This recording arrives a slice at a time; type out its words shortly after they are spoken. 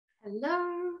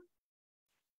Hello.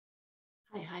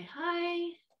 Hi.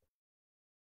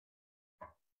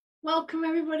 Welcome,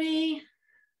 everybody.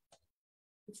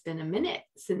 It's been a minute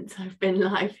since I've been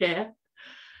live here.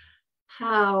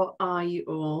 How are you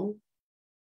all?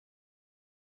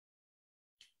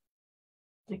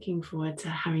 Looking forward to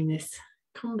having this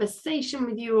conversation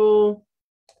with you all.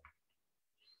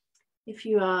 If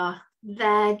you are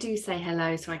there, do say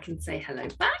hello so I can say hello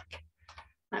back.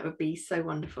 That would be so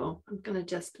wonderful. I'm going to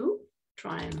just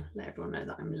try and let everyone know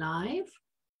that I'm live.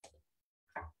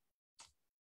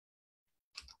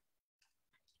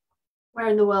 Where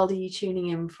in the world are you tuning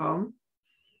in from?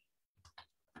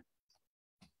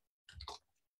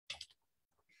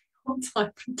 I'll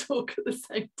type and talk at the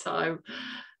same time.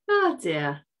 Oh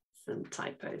dear, some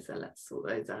typos there. Let's sort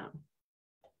those out.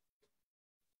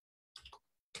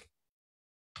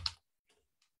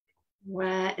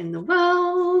 Where in the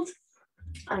world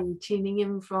are you tuning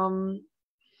in from?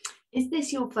 Is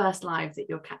this your first live that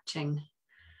you're catching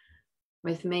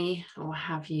with me, or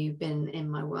have you been in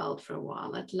my world for a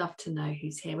while? I'd love to know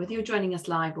who's here, whether you're joining us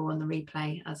live or on the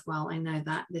replay as well. I know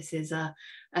that this is a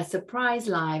surprise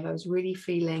live. I was really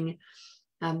feeling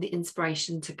the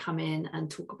inspiration to come in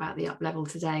and talk about the up level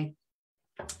today,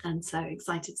 and so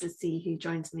excited to see who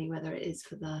joins me, whether it is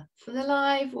for the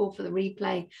live or for the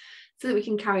replay, so that we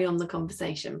can carry on the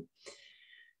conversation.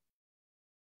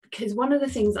 Because one of the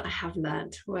things that I have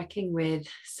learned working with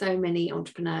so many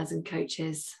entrepreneurs and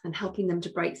coaches and helping them to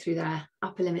break through their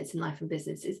upper limits in life and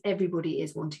business is everybody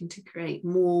is wanting to create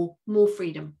more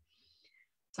freedom.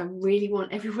 So I really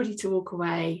want everybody to walk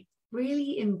away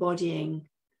really embodying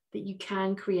that you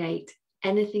can create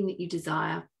anything that you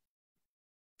desire.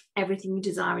 Everything you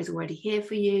desire is already here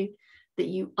for you, that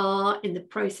you are in the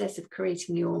process of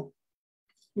creating your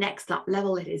next up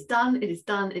level. It is done, it is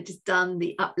done, it is done.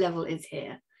 The up level is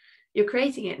here. You're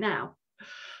creating it now,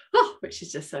 which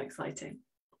is just so exciting.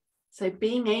 So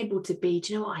being able to be,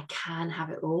 do you know what? I can have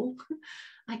it all.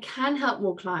 I can help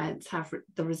more clients have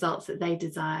the results that they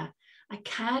desire. I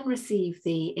can receive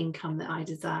the income that I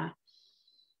desire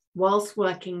whilst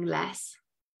working less.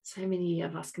 So many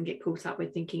of us can get caught up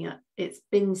with thinking that it's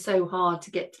been so hard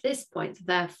to get to this point,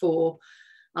 therefore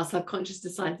our subconscious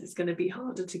decides it's going to be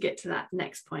harder to get to that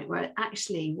next point, where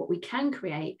actually what we can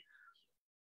create,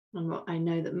 and what I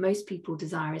know that most people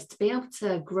desire, is to be able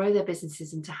to grow their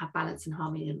businesses and to have balance and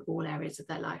harmony in all areas of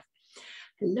their life.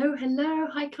 Hello.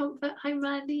 Hi, Comfort. Hi,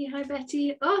 Mandy. Hi,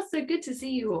 Betty. Oh, so good to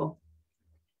see you all.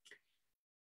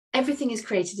 Everything is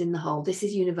created in the whole. This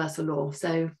is universal law.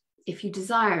 So if you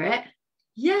desire it,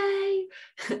 yay!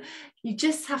 You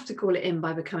just have to call it in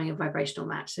by becoming a vibrational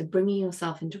match. So bringing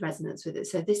yourself into resonance with it.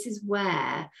 So this is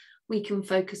where we can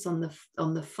focus on the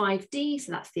 5D.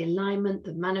 So that's the alignment,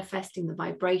 the manifesting, the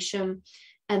vibration,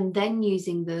 and then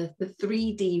using the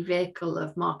 3D vehicle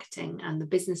of marketing and the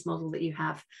business model that you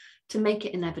have to make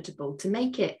it inevitable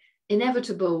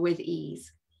with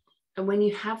ease. And when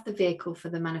you have the vehicle for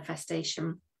the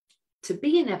manifestation to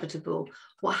be inevitable,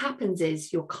 what happens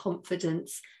is your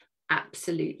confidence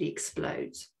absolutely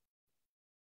explodes.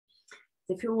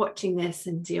 If you're watching this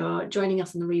and you're joining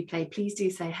us on the replay, please do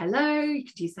say hello. You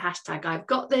could use the hashtag I've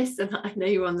got this, and I know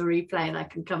you're on the replay and I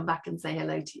can come back and say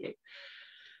hello to you.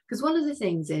 Because one of the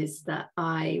things is that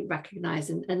I recognize,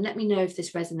 and let me know if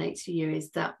this resonates for you,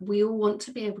 is that we all want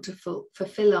to be able to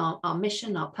fulfill our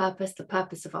mission, our purpose, the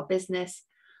purpose of our business,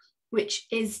 which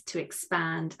is to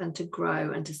expand and to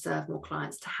grow and to serve more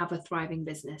clients, to have a thriving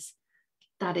business.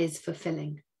 That is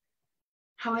fulfilling.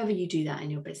 However you do that in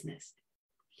your business.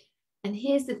 And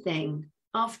here's the thing,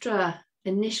 after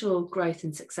initial growth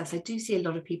and success, I do see a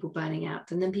lot of people burning out,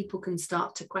 and then people can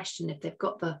start to question if they've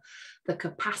got the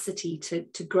capacity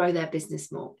to grow their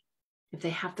business more, if they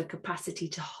have the capacity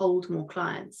to hold more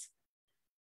clients.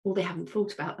 Well, they haven't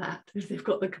thought about that, if they've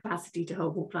got the capacity to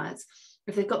hold more clients,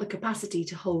 if they've got the capacity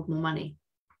to hold more money.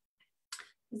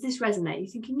 Does this resonate? You're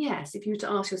thinking, yes, if you were to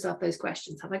ask yourself those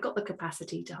questions, have I got the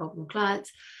capacity to hold more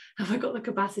clients? Have I got the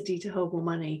capacity to hold more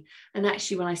money? And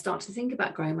actually, when I start to think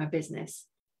about growing my business,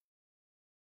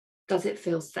 does it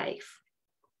feel safe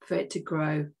for it to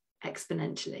grow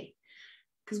exponentially?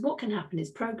 Because what can happen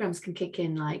is programs can kick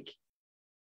in, like,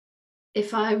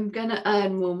 if I'm going to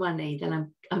earn more money,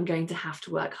 then I'm going to have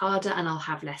to work harder and I'll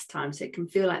have less time. So it can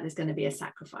feel like there's going to be a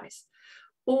sacrifice.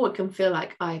 Or it can feel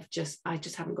like I just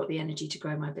haven't got the energy to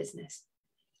grow my business.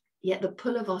 Yet the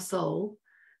pull of our soul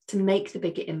to make the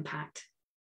bigger impact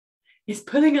is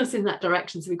pulling us in that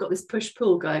direction. So we've got this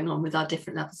push-pull going on with our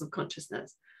different levels of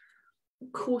consciousness.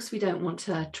 Of course, we don't want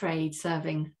to trade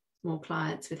serving more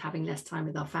clients with having less time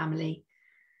with our family,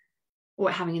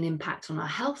 or having an impact on our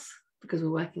health because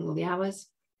we're working all the hours.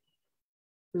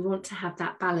 We want to have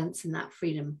that balance and that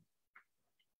freedom.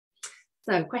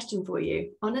 So, question for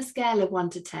you. On a scale of 1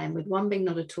 to 10, with 1 being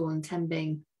not at all and 10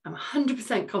 being I'm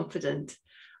 100% confident,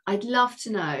 I'd love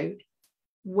to know,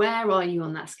 where are you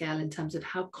on that scale in terms of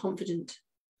how confident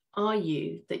are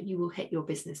you that you will hit your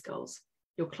business goals?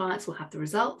 Your clients will have the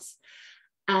results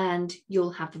and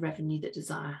you'll have the revenue that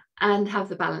desire and have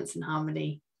the balance and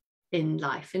harmony in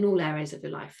life, in all areas of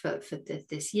your life for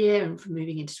this year and for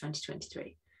moving into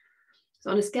 2023. So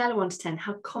on a scale of 1 to 10,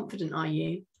 how confident are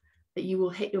you that you will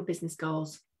hit your business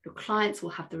goals? Your clients will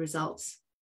have the results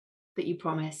that you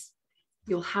promise.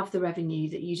 You'll have the revenue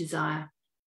that you desire.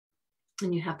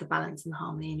 And you have the balance and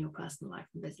harmony in your personal life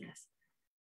and business.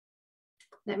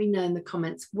 Let me know in the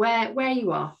comments where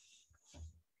you are.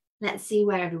 Let's see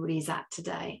where everybody's at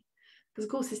today. Because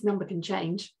of course this number can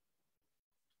change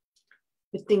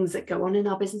with things that go on in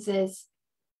our businesses,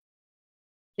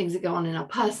 things that go on in our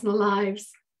personal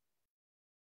lives.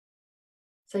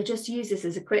 So just use this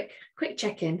as a quick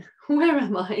check-in. Where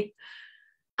am I?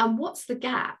 And what's the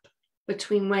gap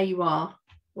between where you are,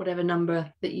 whatever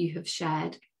number that you have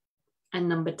shared, and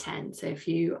number 10. So if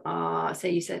you are,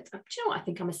 say you said, do you know what, I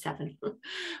think I'm a 7, or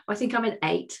I think I'm an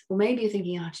 8, or maybe you're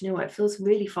thinking, oh, do you know what, it feels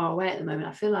really far away at the moment.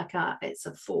 I feel like it's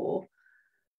a 4.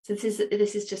 So this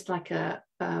is just like a,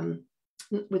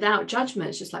 without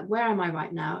judgment, it's just like, where am I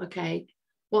right now? Okay,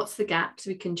 what's the gap? So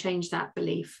we can change that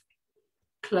belief,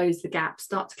 close the gap,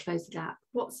 start to close the gap.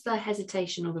 What's the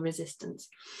hesitation or the resistance?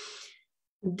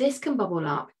 This can bubble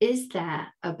up. Is there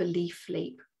a belief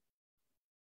leap?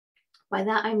 By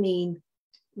that, I mean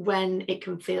when it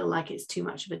can feel like it's too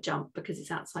much of a jump because it's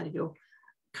outside of your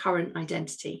current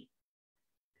identity.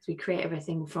 So we create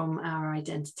everything from our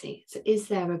identity. So is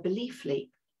there a belief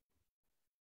leap?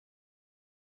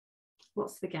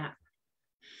 What's the gap?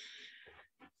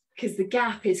 Because the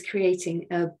gap is creating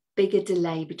a bigger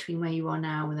delay between where you are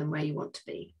now and then where you want to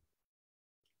be.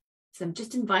 So I'm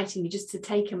just inviting you just to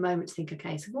take a moment to think,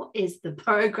 okay, so what is the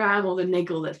program or the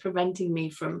niggle that's preventing me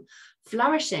from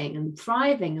flourishing and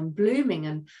thriving and blooming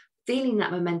and feeling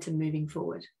that momentum moving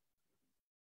forward?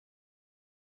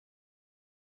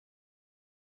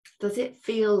 Does it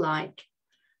feel like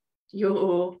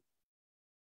you're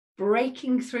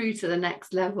breaking through to the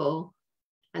next level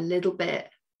a little bit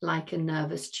like a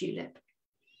nervous tulip?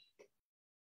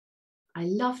 I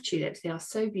love tulips. They are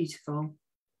so beautiful.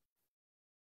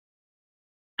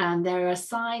 And they're a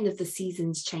sign of the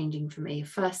seasons changing for me,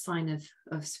 first sign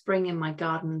of spring in my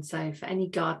garden. So for any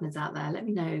gardeners out there, let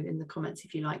me know in the comments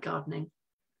if you like gardening.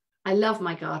 I love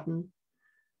my garden,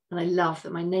 and I love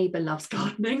that my neighbour loves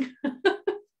gardening.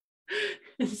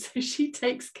 And so she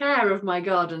takes care of my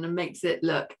garden and makes it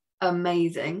look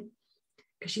amazing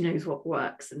because she knows what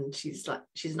works, and she's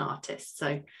an artist.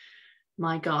 So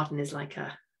my garden is like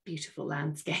a beautiful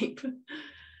landscape.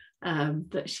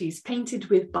 That she's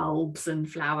painted with bulbs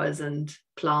and flowers and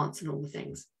plants and all the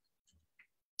things.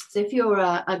 So if you're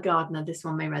a gardener, this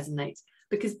one may resonate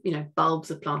because, you know,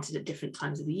 bulbs are planted at different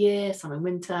times of the year, some in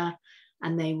winter,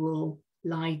 and they will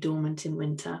lie dormant in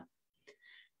winter.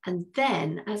 And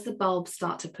then as the bulbs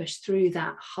start to push through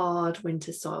that hard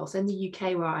winter soil, so in the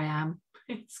UK where I am,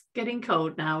 it's getting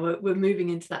cold now, we're moving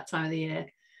into that time of the year.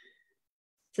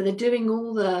 So they're doing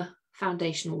all the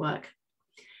foundational work.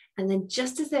 And then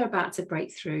just as they're about to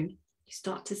break through, you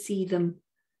start to see them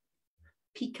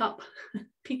peek up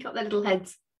their little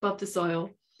heads above the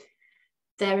soil.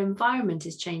 Their environment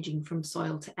is changing from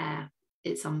soil to air.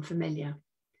 It's unfamiliar.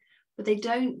 But they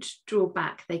don't draw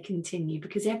back, they continue,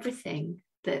 because everything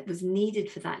that was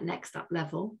needed for that next up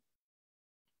level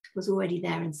was already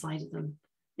there inside of them,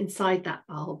 inside that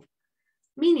bulb,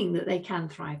 meaning that they can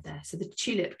thrive there. So the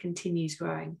tulip continues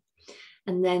growing.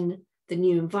 And then the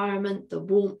new environment, the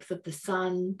warmth of the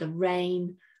sun, the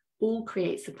rain, all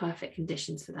creates the perfect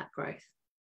conditions for that growth.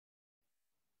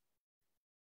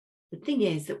 The thing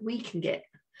is that we can get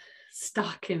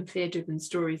stuck in fear-driven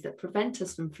stories that prevent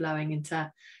us from flowing into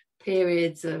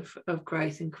periods of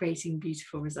growth and creating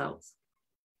beautiful results.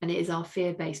 And it is our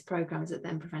fear-based programs that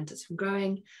then prevent us from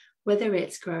growing, whether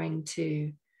it's growing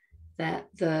to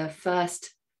the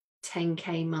first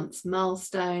 10K months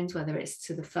milestones, whether it's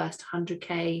to the first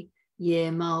 100K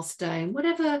year milestone,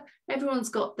 whatever. Everyone's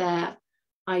got their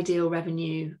ideal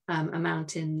revenue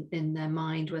amount in their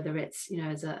mind, whether it's, you know,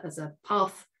 as a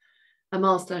path, a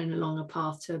milestone along a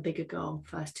path to a bigger goal,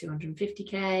 first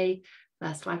 250K,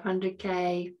 first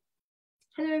 500K.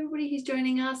 Hello everybody who's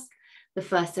joining us, the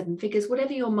first 7 figures,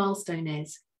 whatever your milestone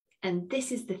is. And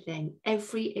this is the thing,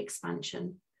 every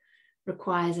expansion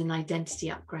requires an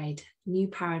identity upgrade, new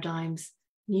paradigms,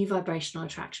 new vibrational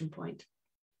attraction point.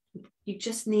 You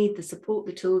just need the support,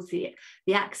 the tools, the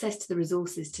access to the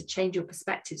resources to change your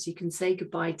perspective so you can say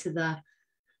goodbye to the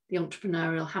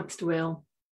entrepreneurial hamster wheel.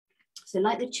 So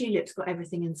like the tulip's got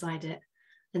everything inside it,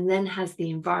 and then has the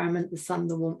environment, the sun,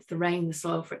 the warmth, the rain, the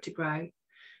soil for it to grow.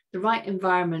 The right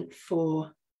environment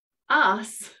for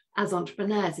us as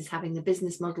entrepreneurs is having the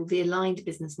business model, the aligned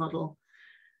business model,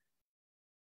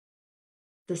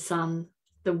 the sun,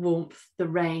 the warmth, the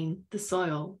rain, the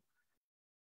soil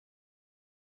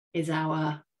is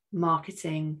our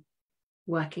marketing,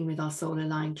 working with our soul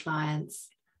aligned clients,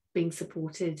 being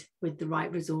supported with the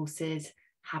right resources,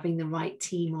 having the right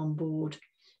team on board,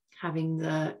 having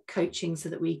the coaching so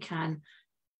that we can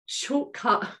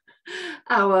shortcut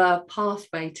our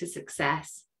pathway to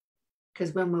success.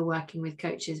 Because when we're working with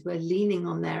coaches, we're leaning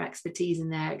on their expertise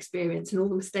and their experience and all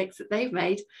the mistakes that they've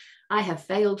made. I have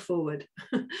failed forward,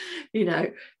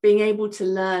 being able to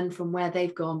learn from where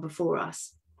they've gone before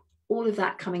us. All of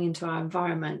that coming into our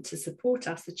environment to support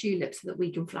us, the tulips, so that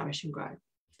we can flourish and grow.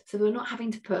 So we're not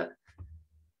having to put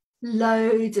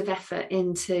loads of effort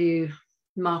into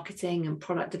marketing and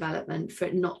product development for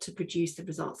it not to produce the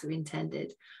results that we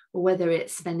intended, or whether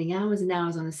it's spending hours and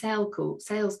hours on a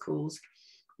sales calls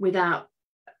without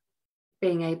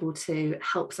being able to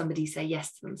help somebody say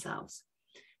yes to themselves.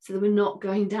 So that we're not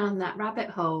going down that rabbit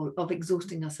hole of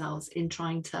exhausting ourselves in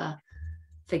trying to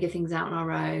figure things out on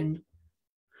our own,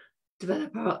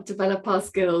 develop our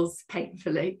skills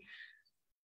painfully.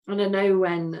 And I know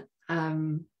when,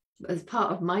 as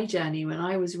part of my journey, when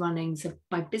I was running, so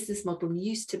my business model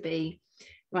used to be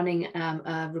running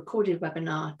a recorded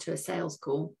webinar to a sales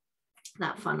call,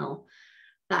 that funnel.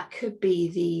 That could be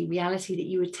the reality that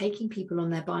you were taking people on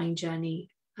their buying journey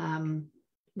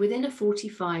within a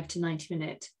 45 to 90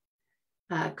 minute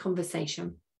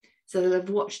conversation. So they'll have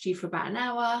watched you for about an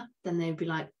hour, then they'll be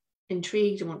like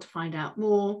intrigued and want to find out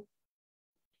more,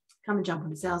 come and jump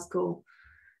on a sales call.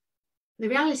 The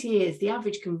reality is the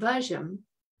average conversion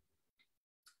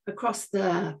across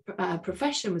the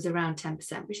profession was around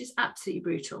 10%, which is absolutely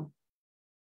brutal.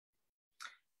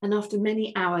 And after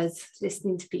many hours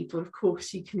listening to people, of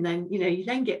course, you can then, you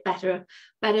then get better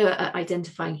at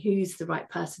identifying who's the right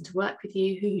person to work with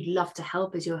you, who you'd love to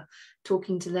help as you're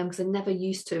talking to them. Because I never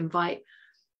used to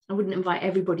I wouldn't invite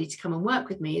everybody to come and work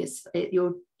with me.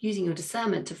 You're using your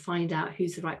discernment to find out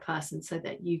who's the right person so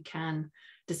that you can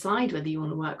decide whether you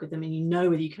want to work with them and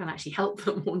whether you can actually help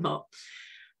them or not.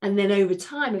 And then over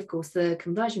time, of course, the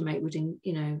conversion rate would,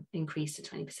 increase to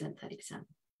 20%, 30%.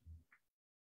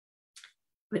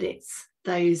 But it's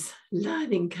those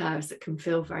learning curves that can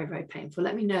feel very, very painful.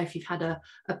 Let me know if you've had a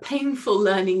painful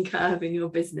learning curve in your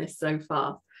business so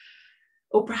far.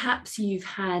 Or perhaps you've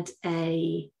worked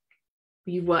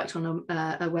on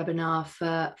a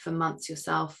webinar for months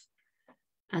yourself,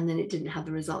 and then it didn't have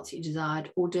the results you desired,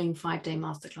 or doing 5-day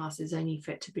masterclasses only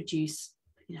for it to produce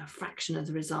a fraction of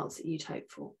the results that you'd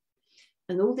hoped for.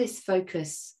 And all this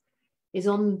focus is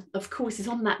on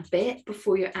that bit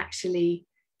before you're actually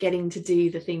getting to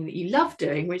do the thing that you love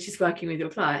doing, which is working with your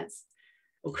clients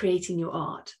or creating your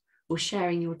art or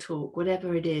sharing your talk,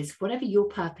 whatever it is, whatever your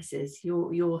purpose is,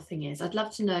 your thing is. I'd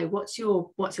love to know what's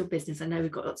your business. I know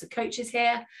we've got lots of coaches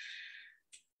here.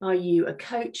 Are you a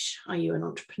coach? Are you an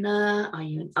entrepreneur? Are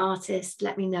you an artist?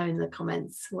 Let me know in the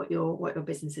comments what your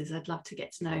business is. I'd love to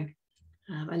get to know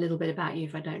a little bit about you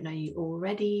if I don't know you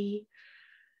already.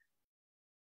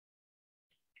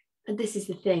 And this is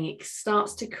the thing, it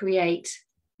starts to create,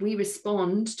 we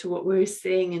respond to what we're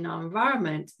seeing in our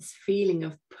environment, this feeling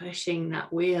of pushing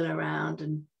that wheel around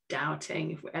and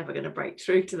doubting if we're ever going to break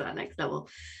through to that next level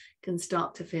can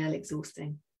start to feel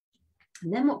exhausting.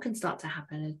 And then what can start to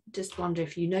happen, I just wonder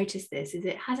if you notice this, is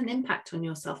it has an impact on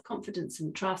your self-confidence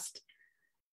and trust.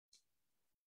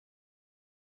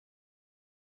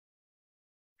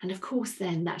 And of course,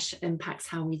 then that impacts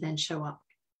how we then show up.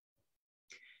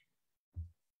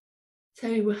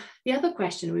 So the other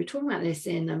question, we were talking about this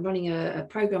I'm running a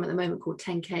program at the moment called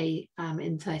 10K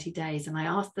in 30 days. And I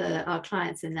asked our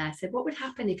clients in there, I said, what would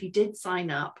happen if you did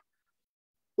sign up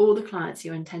all the clients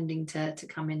you're intending to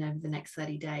come in over the next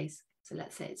 30 days? So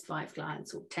let's say it's 5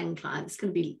 clients or 10 clients. It's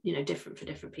going to be, different for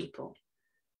different people.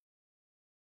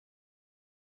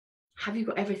 Have you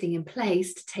got everything in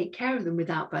place to take care of them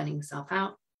without burning yourself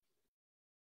out?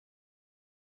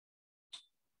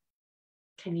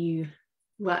 Can you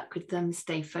work with them,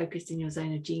 stay focused in your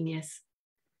zone of genius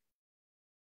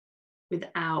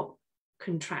without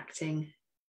contracting,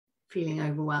 feeling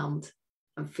overwhelmed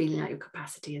and feeling like your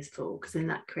capacity is full? Because then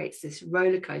that creates this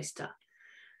roller coaster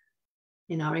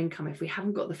in our income if we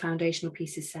haven't got the foundational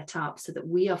pieces set up so that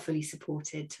we are fully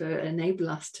supported to enable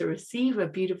us to receive a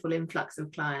beautiful influx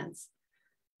of clients.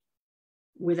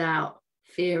 without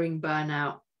fearing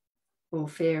burnout or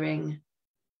fearing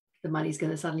the money's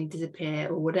going to suddenly disappear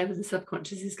or whatever the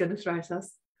subconscious is going to throw at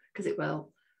us, because it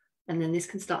will. And then this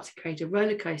can start to create a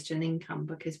roller coaster in income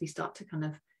because we start to kind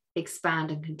of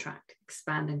expand and contract,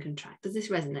 expand and contract. Does this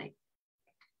resonate?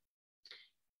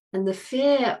 And the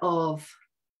fear of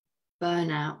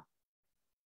burnout,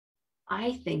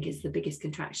 I think, is the biggest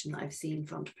contraction that I've seen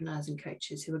for entrepreneurs and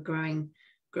coaches who are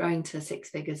growing to 6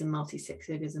 figures and multi-6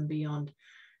 figures and beyond.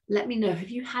 Let me know, have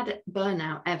you had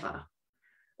burnout ever?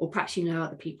 Or perhaps you know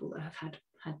other people that have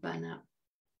had burnout.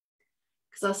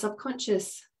 Because our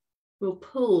subconscious will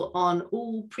pull on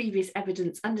all previous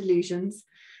evidence and illusions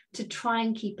to try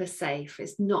and keep us safe.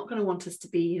 It's not going to want us to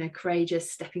be,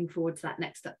 courageous, stepping forward to that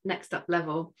next up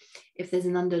level if there's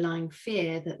an underlying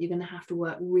fear that you're going to have to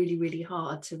work really, really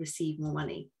hard to receive more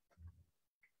money.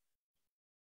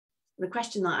 The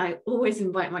question that I always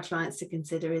invite my clients to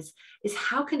consider is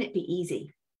how can it be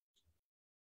easy?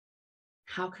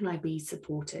 How can I be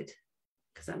supported?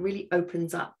 Because that really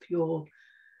opens up your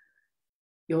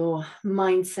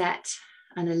mindset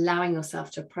and allowing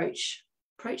yourself to approach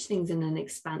things in an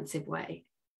expansive way.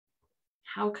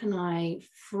 How can I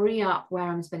free up where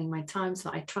I'm spending my time so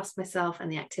I trust myself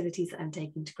and the activities that I'm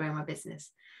taking to grow my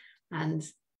business and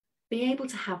be able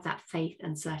to have that faith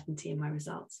and certainty in my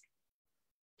results?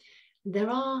 There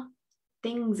are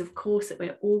things, of course, that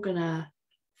we're all going to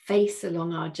face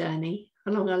along our journey,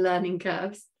 along our learning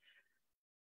curves.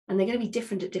 And they're going to be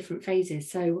different at different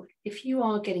phases. So if you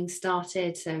are getting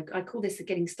started, so I call this the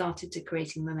getting started to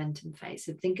creating momentum phase.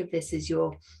 So think of this as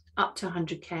you're up to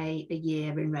 100K a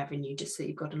year in revenue, just so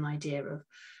you've got an idea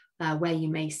of where you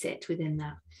may sit within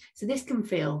that. So this can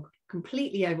feel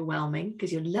completely overwhelming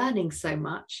because you're learning so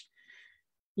much.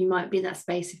 You might be in that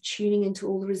space of tuning into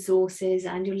all the resources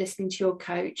and you're listening to your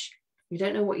coach. You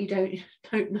don't know what you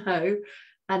don't know.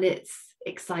 And it's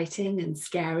exciting and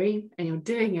scary and you're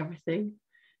doing everything.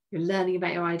 You're learning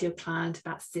about your ideal client,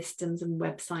 about systems and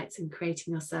websites and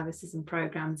creating your services and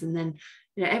programs. And then,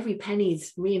 every penny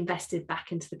is reinvested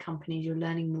back into the company. You're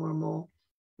learning more and more,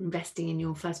 investing in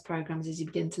your first programs as you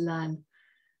begin to learn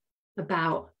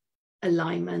about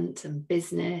alignment and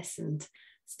business and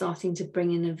starting to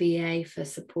bring in a VA for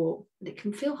support. It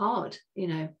can feel hard.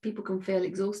 People can feel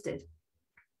exhausted.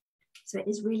 So it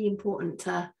is really important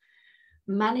to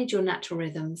manage your natural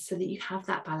rhythms so that you have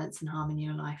that balance and harmony in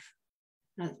your life.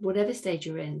 Whatever stage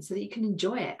you're in, so that you can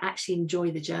enjoy it, actually enjoy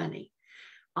the journey.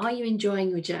 Are you enjoying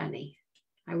your journey?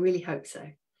 I really hope so.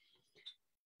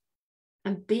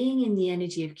 And being in the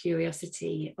energy of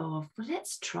curiosity of, well,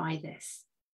 let's try this.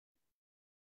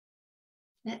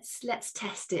 Let's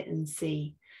test it and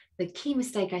see. The key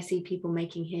mistake I see people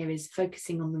making here is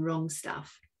focusing on the wrong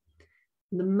stuff.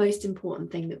 And the most important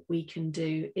thing that we can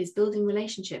do is building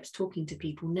relationships, talking to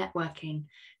people, networking,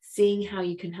 seeing how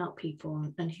you can help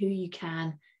people and who you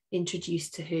can introduce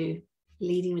to who,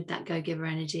 leading with that go-giver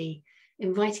energy,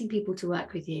 inviting people to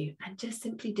work with you, and just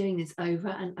simply doing this over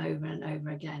and over and over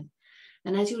again.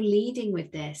 And as you're leading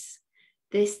with this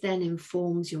then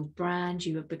informs your brand.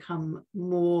 You have become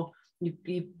more,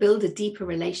 you build a deeper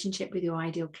relationship with your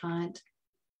ideal client.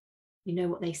 You know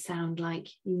what they sound like.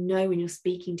 You know when you're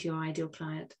speaking to your ideal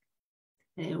client.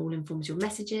 And it all informs your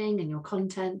messaging and your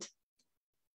content.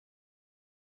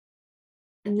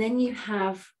 And then you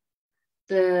have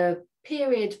the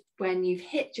period when you've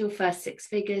hit your first 6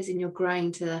 figures and you're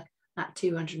growing to that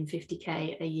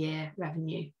 250K a year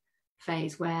revenue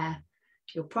phase where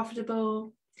you're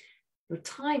profitable. Your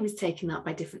time is taken up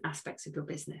by different aspects of your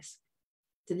business.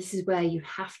 So this is where you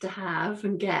have to have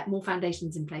and get more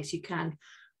foundations in place. You can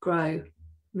grow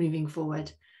moving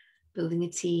forward, building a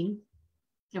team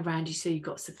around you so you've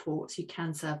got support so you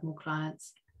can serve more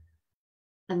clients.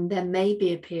 And there may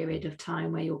be a period of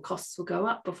time where your costs will go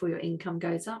up before your income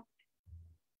goes up.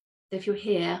 If you're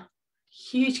here,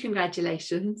 huge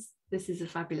congratulations. This is a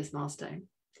fabulous milestone.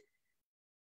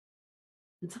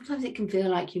 And sometimes it can feel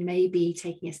like you may be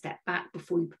taking a step back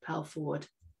before you propel forward.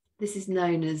 This is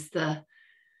known as the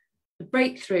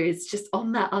breakthrough. Is just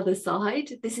on that other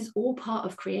side. This is all part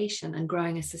of creation and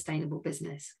growing a sustainable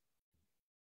business.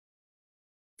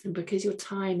 And because your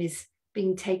time is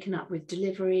being taken up with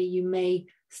delivery, you may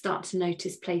start to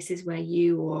notice places where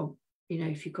you, or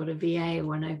if you've got a VA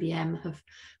or an OBM, have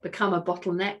become a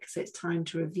bottleneck. So it's time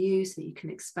to review so that you can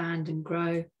expand and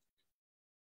grow.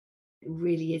 It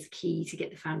really is key to get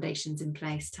the foundations in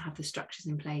place, to have the structures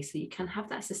in place so you can have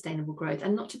that sustainable growth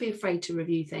and not to be afraid to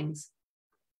review things.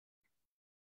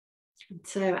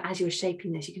 So as you're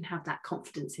shaping this, you can have that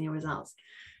confidence in your results.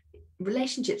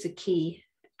 Relationships are key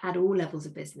at all levels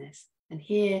of business. And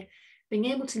here, being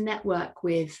able to network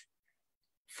with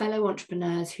fellow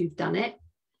entrepreneurs who've done it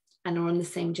and are on the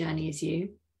same journey as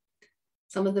you.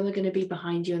 Some of them are going to be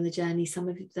behind you on the journey. Some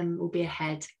of them will be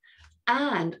ahead.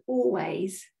 And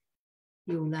always,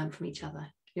 you'll learn from each other.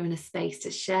 You're in a space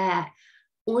to share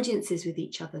audiences with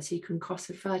each other, so you can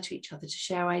cross-refer to each other, to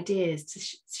share ideas, to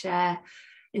share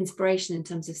inspiration in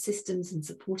terms of systems and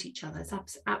support each other.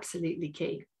 It's absolutely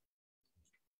key.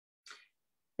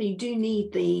 But you do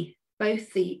need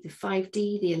both the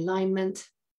 5D, the alignment,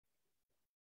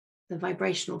 the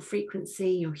vibrational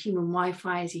frequency, your human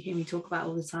Wi-Fi, as you hear me talk about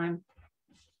all the time.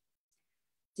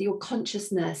 So your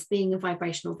consciousness being a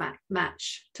vibrational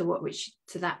match to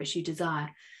that which you desire.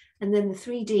 And then the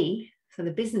 3D, so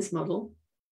the business model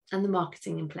and the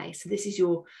marketing in place. So this is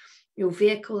your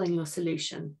vehicle and your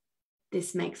solution.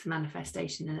 This makes the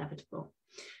manifestation inevitable.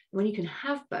 When you can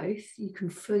have both, you can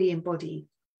fully embody,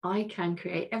 I can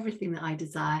create everything that I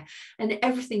desire, and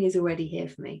everything is already here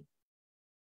for me.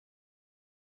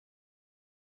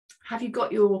 Have you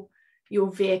got your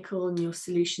vehicle and your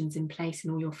solutions in place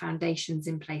and all your foundations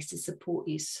in place to support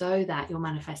you so that your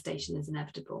manifestation is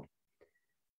inevitable?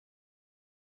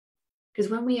 Because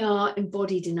when we are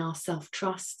embodied in our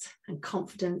self-trust and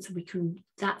confidence,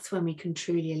 that's when we can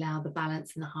truly allow the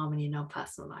balance and the harmony in our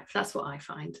personal life. That's what I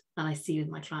find, and I see with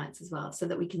my clients as well, so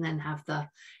that we can then have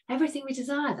everything we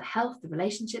desire, the health, the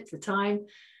relationships, the time,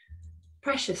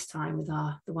 precious time with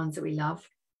the ones that we love.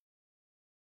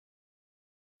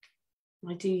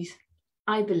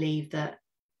 I believe that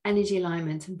energy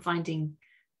alignment and finding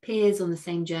peers on the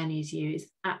same journey as you is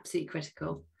absolutely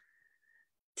critical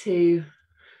to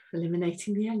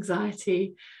eliminating the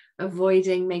anxiety,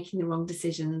 avoiding making the wrong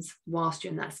decisions whilst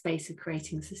you're in that space of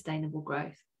creating sustainable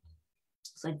growth.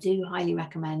 So I do highly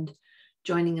recommend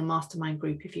joining a mastermind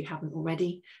group if you haven't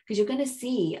already, because you're going to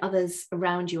see others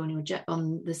around you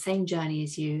on the same journey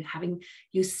as you,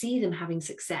 you'll see them having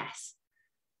success.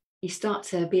 You start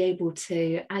to be able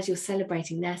to, as you're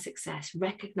celebrating their success,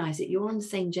 recognize that you're on the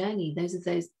same journey.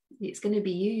 It's going to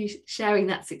be you sharing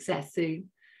that success soon.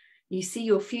 You see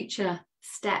your future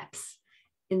steps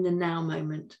in the now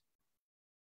moment.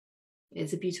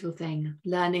 It's a beautiful thing,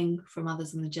 learning from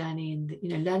others on the journey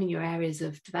and learning your areas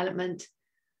of development.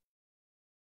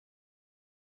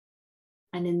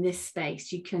 And in this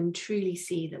space, you can truly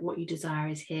see that what you desire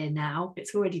is here now.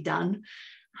 It's already done,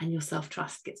 and your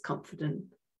self-trust gets confident.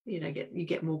 You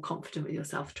get more confident with your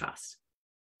self-trust.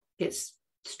 It's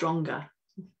stronger,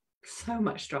 so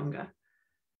much stronger.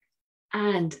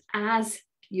 And as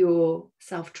your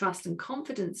self-trust and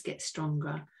confidence gets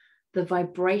stronger, the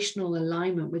vibrational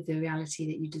alignment with the reality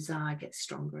that you desire gets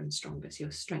stronger and stronger. So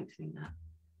you're strengthening that.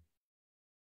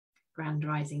 Grand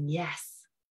rising, yes.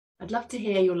 I'd love to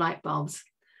hear your light bulbs,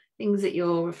 things that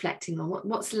you're reflecting on.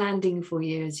 What's landing for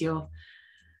you as you're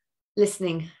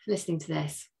listening to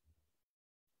this?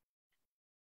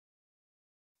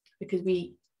 Because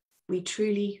we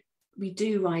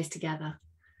do rise together.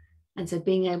 And so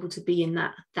being able to be in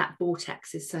that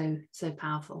vortex is so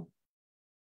powerful.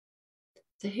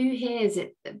 So who here has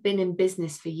been in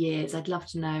business for years? I'd love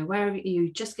to know. Where are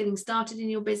you just getting started in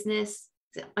your business?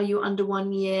 Are you under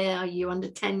 1 year? Are you under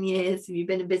 10 years? Have you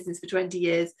been in business for 20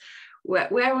 years?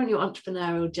 Where on your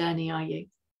entrepreneurial journey are you?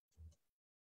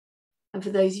 And for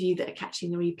those of you that are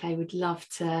catching the replay, would love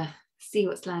to see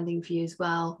what's landing for you as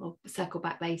well. I'll circle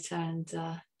back later and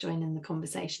join in the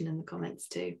conversation in the comments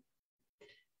too.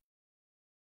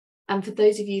 And for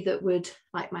those of you that would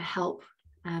like my help,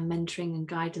 mentoring and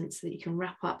guidance so that you can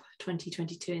wrap up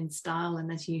 2022 in style,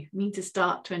 and as you mean to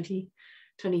start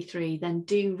 2023, then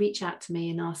do reach out to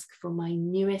me and ask for my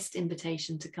newest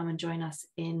invitation to come and join us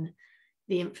in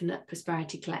the Infinite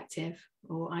Prosperity Collective,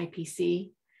 or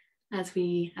IPC, as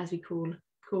we call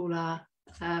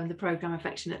the program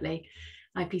affectionately.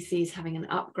 IPC is having an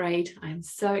upgrade. I'm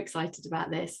so excited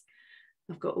about this.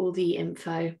 I've got all the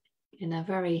info in a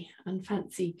very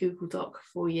unfancy Google Doc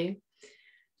for you.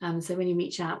 So when you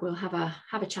reach out, we'll have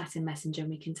a chat in Messenger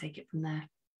and we can take it from there.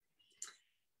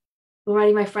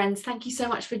 Alrighty, my friends, thank you so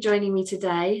much for joining me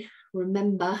today.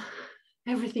 Remember,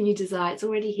 everything you desire, it's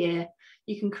already here.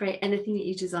 You can create anything that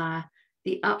you desire.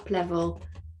 The up level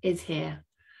is here.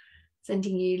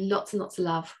 Sending you lots and lots of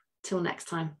love. Till next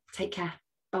time, take care.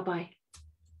 Bye-bye.